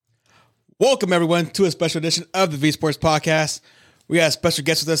Welcome, everyone, to a special edition of the V Sports Podcast. We got a special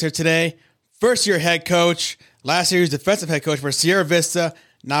guest with us here today. First-year head coach. Last year, he was defensive head coach for Sierra Vista.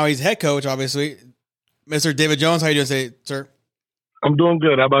 Now he's head coach, obviously. Mr. David Jones, how you doing today, sir? I'm doing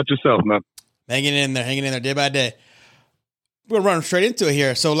good. How about yourself, man? Hanging in there day by day. We're going to run straight into it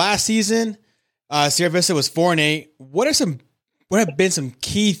here. So last season, Sierra Vista was 4-8. What have been some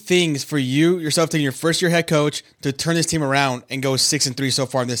key things for you, yourself, taking your first-year head coach to turn this team around and go 6-3 so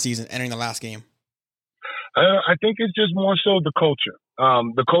far in this season, entering the last game? I think it's just more so the culture.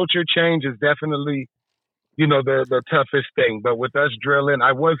 The culture change is definitely, the toughest thing. But with us drilling,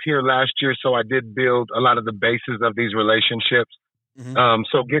 I was here last year, so I did build a lot of the bases of these relationships. Mm-hmm.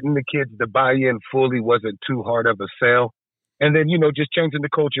 So getting the kids to buy in fully wasn't too hard of a sell. And then, just changing the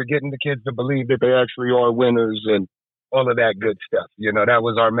culture, getting the kids to believe that they actually are winners and all of that good stuff. That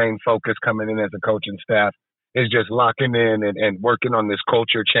was our main focus coming in as a coaching staff, is just locking in and working on this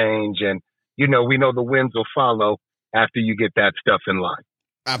culture change. And, we know the wins will follow after you get that stuff in line.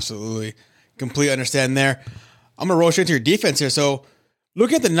 Absolutely. Completely understand there. I'm going to roll straight to your defense here. So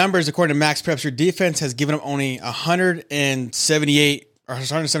look at the numbers. According to Max Preps, your defense has given up only 178 or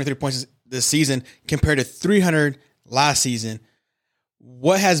 173 points this season compared to 300 last season.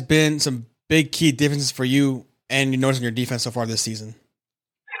 What has been some big key differences for you and you notice in your defense so far this season?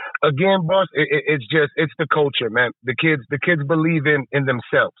 Again, boss, it's the culture, man. The kids believe in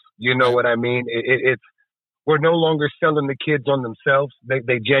themselves. You know what I mean? We're no longer selling the kids on themselves.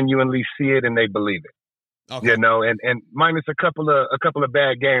 They genuinely see it and they believe it. Okay. And minus a couple of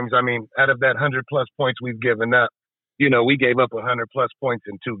bad games. I mean, out of that 100+ points we've given up, we gave up 100+ points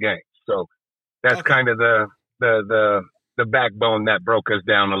in 2 games. So that's kind of the backbone that broke us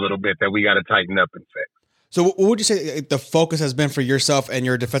down a little bit that we got to tighten up and fix. So what would you say the focus has been for yourself and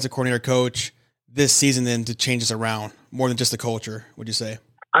your defensive coordinator coach this season then to change this around more than just the culture, would you say?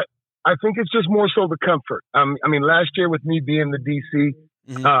 I think it's just more so the comfort. Last year with me being the DC,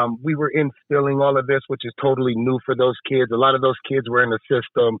 mm-hmm. We were instilling all of this, which is totally new for those kids. A lot of those kids were in the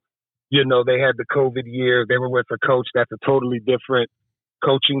system. They had the COVID year. They were with a coach that's a totally different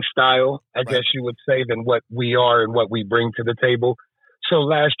coaching style, I guess you would say, than what we are and what we bring to the table. So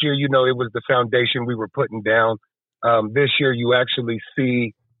last year, it was the foundation we were putting down. This year, you actually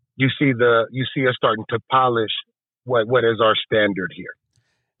see us starting to polish what is our standard here.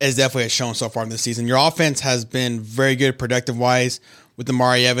 It's definitely shown so far in this season. Your offense has been very good productive wise with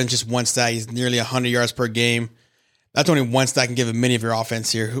Amari Evans. Just one stat, he's nearly 100 yards per game. That's only one stat I can give a many of your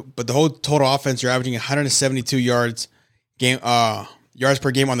offense here, but the whole total offense, you're averaging 172 yards per game on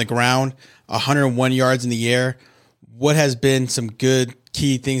the ground, 101 yards in the air. What has been some good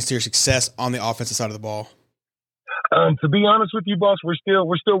key things to your success on the offensive side of the ball? To be honest with you, boss, we're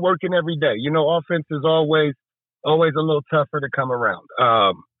still working every day. Offense is always a little tougher to come around.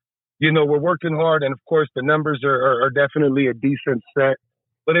 We're working hard, and of course, the numbers are definitely a decent set.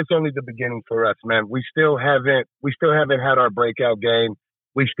 But it's only the beginning for us, man. We still haven't had our breakout game.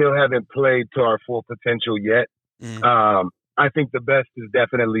 We still haven't played to our full potential yet. Mm. I think the best is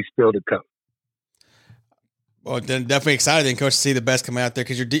definitely still to come. Well, then definitely excited, then, Coach, to see the best coming out there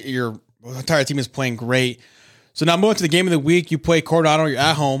because your entire team is playing great. So now moving to the game of the week, you play Coronado. You're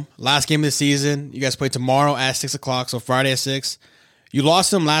at home. Last game of the season. You guys play tomorrow at 6 o'clock, so Friday at 6. You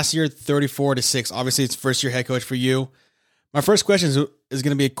lost them last year 34-6. Obviously, it's first-year head coach for you. My first question is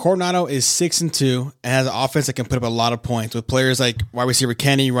going to be, Coronado is 6-2 and has an offense that can put up a lot of points with players like wide receiver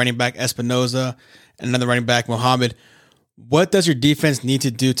Kenny, running back Espinoza, and another running back Mohammed. What does your defense need to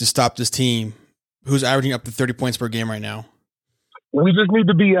do to stop this team who's averaging up to 30 points per game right now? We just need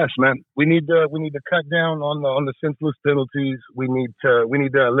to be us, man. We need to cut down on the senseless penalties. We need to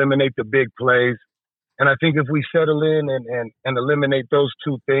eliminate the big plays. And I think if we settle in and eliminate those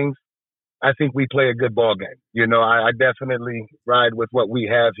 2 things, I think we play a good ball game. I definitely ride with what we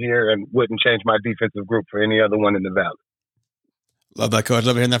have here and wouldn't change my defensive group for any other one in the Valley. Love that, Coach.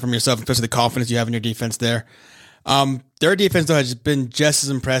 Love hearing that from yourself, especially the confidence you have in your defense there. Their defense, though, has been just as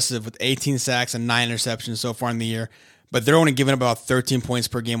impressive with 18 sacks and 9 interceptions so far in the year, but they're only giving about 13 points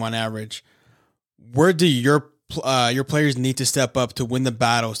per game on average. Where do your players need to step up to win the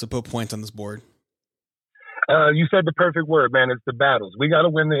battles to put points on this board? You said the perfect word, man. It's the battles. We got to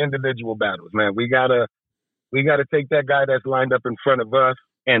win the individual battles, man. We gotta take that guy that's lined up in front of us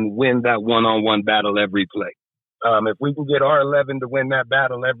and win that one-on-one battle every play. If we can get our 11 to win that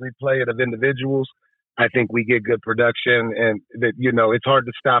battle every play of individuals, I think we get good production, and that it's hard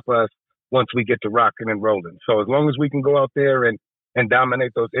to stop us once we get to rocking and rolling. So as long as we can go out there and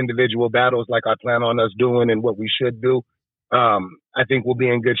dominate those individual battles like I plan on us doing and what we should do, I think we'll be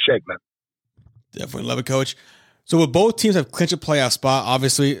in good shape, man. Definitely love it, Coach. So with both teams have clinched a playoff spot.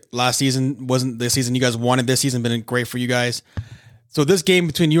 Obviously, last season wasn't the season you guys wanted. This season been great for you guys. So this game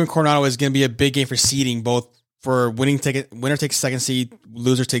between you and Coronado is going to be a big game for seeding, both for winner takes second seed,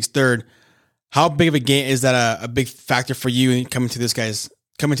 loser takes third. How big of a game is that? A big factor for you in coming to this game?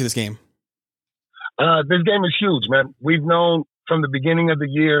 This game is huge, man. We've known from the beginning of the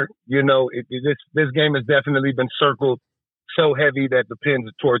year. This game has definitely been circled so heavy that the pens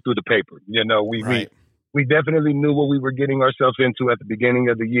tore through the paper. We definitely knew what we were getting ourselves into at the beginning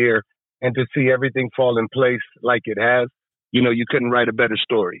of the year, and to see everything fall in place like it has, you couldn't write a better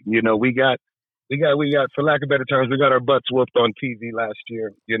story. We got, for lack of better terms, we got our butts whooped on TV last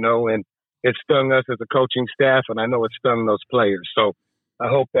year, and it stung us as a coaching staff, and I know it stung those players. So I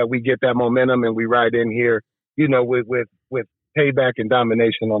hope that we get that momentum and we ride in here, with payback and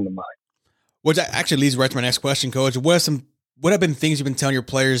domination on the mind. Which actually leads right to my next question, Coach. What have been things you've been telling your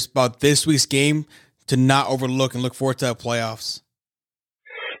players about this week's game to not overlook and look forward to the playoffs?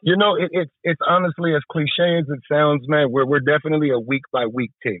 It's honestly, as cliche as it sounds, man, we're definitely a week by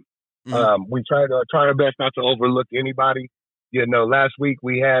week team. Mm-hmm. We try our best not to overlook anybody. Last week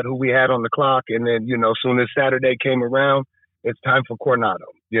we had who we had on the clock, and then, soon as Saturday came around, it's time for Coronado,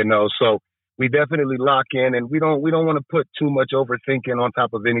 so we definitely lock in, and we don't want to put too much overthinking on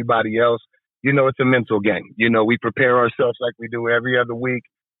top of anybody else. It's a mental game. We prepare ourselves like we do every other week,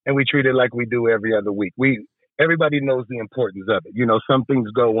 and we treat it like we do every other week. Everybody knows the importance of it. Some things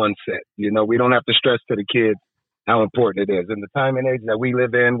go unsaid. We don't have to stress to the kids how important it is. In the time and age that we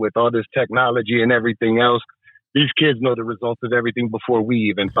live in, with all this technology and everything else, these kids know the results of everything before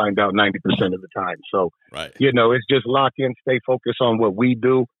we even find out 90% of the time. So, right. It's just lock in, stay focused on what we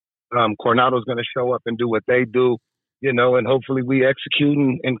do. Coronado's going to show up and do what they do, and hopefully we execute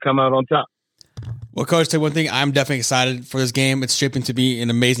and come out on top. Well, Coach, tell you one thing, I'm definitely excited for this game. It's shaping to be an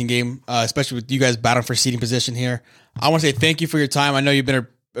amazing game, especially with you guys battling for seeding position here. I want to say thank you for your time. I know you've been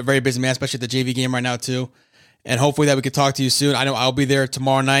a very busy man, especially at the JV game right now too. And hopefully that we could talk to you soon. I know I'll be there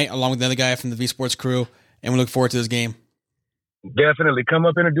tomorrow night along with the other guy from the V Sports crew, and we look forward to this game. Definitely. Come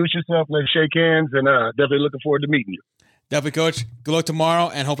up, introduce yourself, let's shake hands, and definitely looking forward to meeting you. Definitely, Coach. Good luck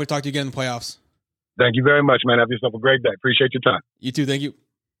tomorrow, and hopefully talk to you again in the playoffs. Thank you very much, man. Have yourself a great day. Appreciate your time. You too. Thank you.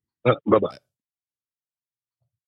 Bye-bye.